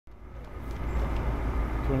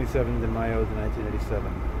27 de Mayo de 1987.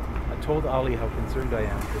 I told Ali how concerned I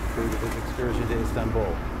am with the fate of his excursion to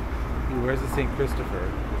Istanbul. He wears a St. Christopher,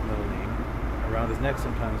 his middle name, around his neck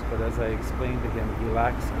sometimes, but as I explained to him, he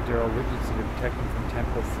lacks a Daryl Richardson to protect him from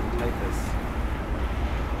tempests and typhus.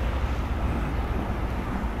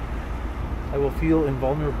 I will feel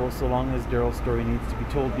invulnerable so long as Daryl's story needs to be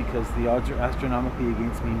told because the odds are astronomically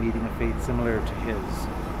against me meeting a fate similar to his.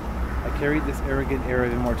 I carried this arrogant air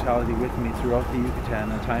of immortality with me throughout the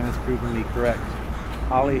Yucatan, and time has proven me correct.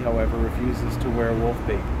 Ali, however, refuses to wear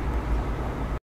wolfbane.